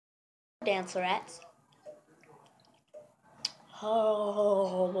Dancerettes.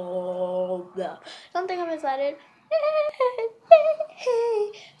 Oh, no. Don't think I'm excited.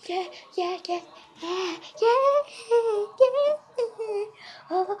 Yeah, yeah, yeah, yeah, yeah, yeah.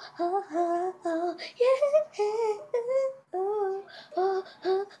 Oh, oh, oh, oh, yeah. Oh, oh,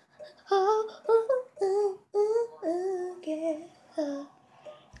 oh, oh, yeah.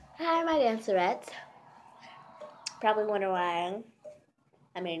 Hi, my dancerettes. Probably wonder why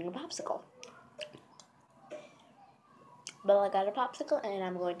I'm eating a popsicle. But I got a popsicle and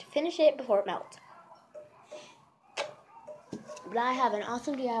I'm going to finish it before it melts. But I have an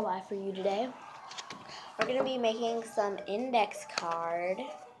awesome DIY for you today. We're going to be making some index card.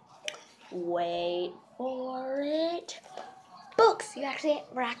 Wait for it. Books!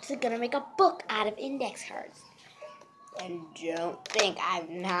 We're actually going to make a book out of index cards. And don't think I've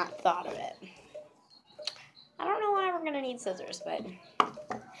not thought of it. I don't know why we're going to need scissors, but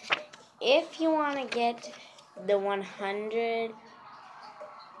if you want to get the 100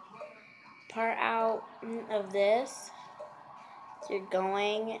 part out of this, you're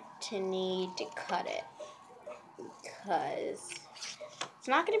going to need to cut it, because it's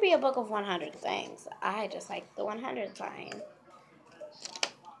not going to be a book of 100 things. I just like the 100 sign,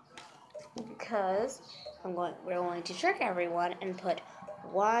 because we're going to trick everyone and put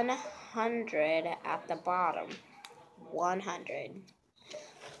 100 at the bottom. 100.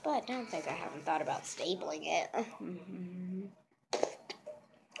 But don't think I haven't thought about stapling it.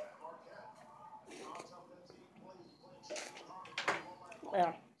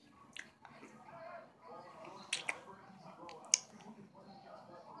 Well,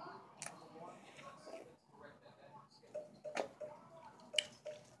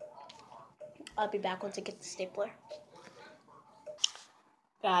 I'll be back once I get the stapler.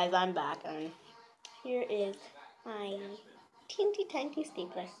 Guys, I'm back, and here is my teensy tiny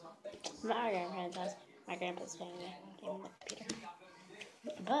stapler. Not our grandparents' house. My grandpa's family came in the computer.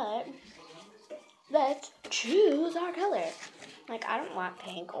 But let's choose our color. Like, I don't want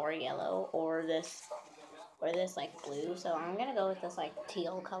pink or yellow or this like blue, so I'm gonna go with this like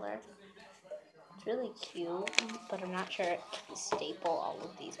teal color. It's really cute, but I'm not sure it can staple all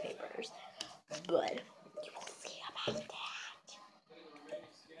of these papers. But you will see about that.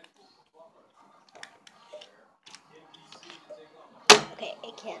 Okay,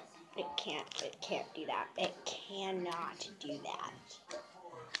 it can't do that. It cannot do that.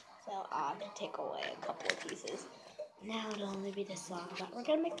 So I'll have to take away a couple of pieces. Now it'll only be this long, but we're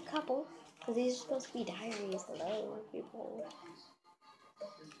gonna make a couple, because these are supposed to be diaries. Hello, people.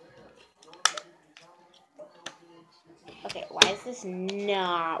 Okay, why is this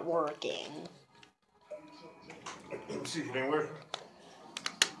not working? See, it ain't working.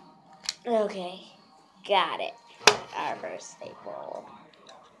 Okay, got it. Our first staple.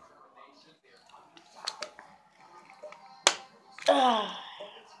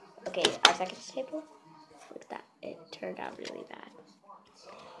 Okay, our second staple. Look at that. It turned out really bad.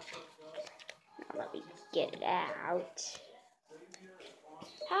 Now let me get it out.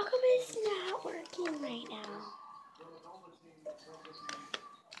 How come it's not working right now?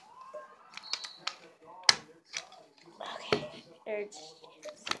 Okay,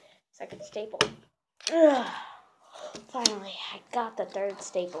 second staple. Ugh. Finally, I got the third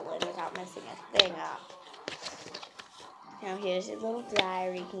staple in without messing a thing up. Now here's your little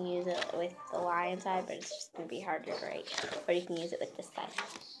diary. You can use it with the line side, but it's just going to be hard to write. Or you can use it with this side.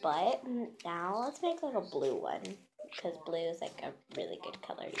 But now let's make like a blue one, because blue is like a really good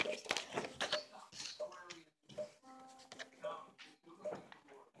color to use.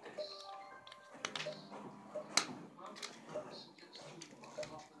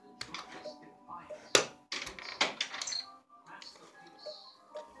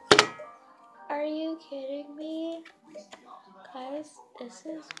 Are you kidding me? Guys, this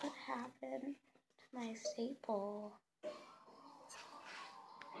is what happened to my staple.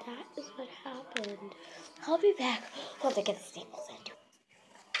 That is what happened. I'll be back once I get the staples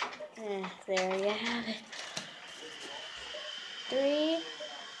in. There you have it. 3,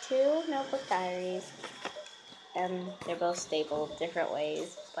 2 notebook diaries. And they're both stapled different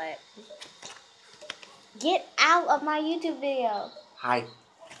ways, but get out of my YouTube video. Hi.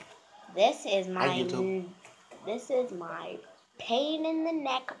 This is Hi, my YouTube. This is my pain in the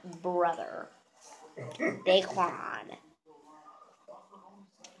neck brother, Daquan.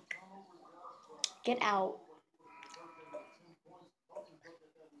 Get out.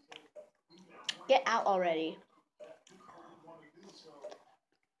 Get out already.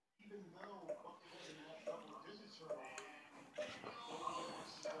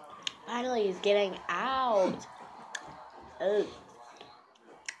 Finally, he's getting out. Oh.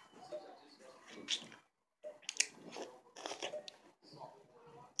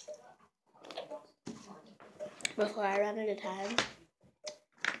 before I run out of time,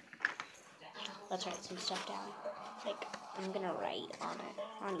 let's write some stuff down. Like, I'm gonna write on it,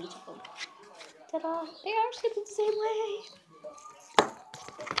 on each of them. Ta-da! They are shaped the same way!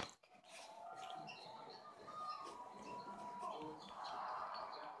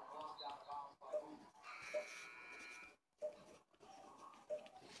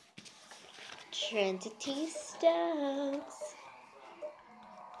 Trinity Stokes.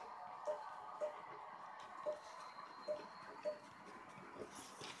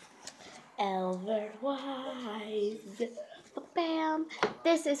 Elvert Wise. Bam!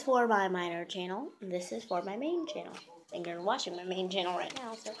 This is for my minor channel, and this is for my main channel. And you're watching my main channel right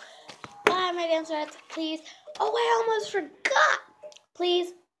now, so bye, my dance rats. Please. Oh, I almost forgot!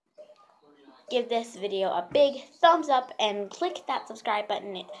 Please give this video a big thumbs up and click that subscribe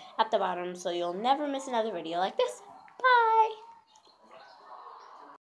button at the bottom so you'll never miss another video like this.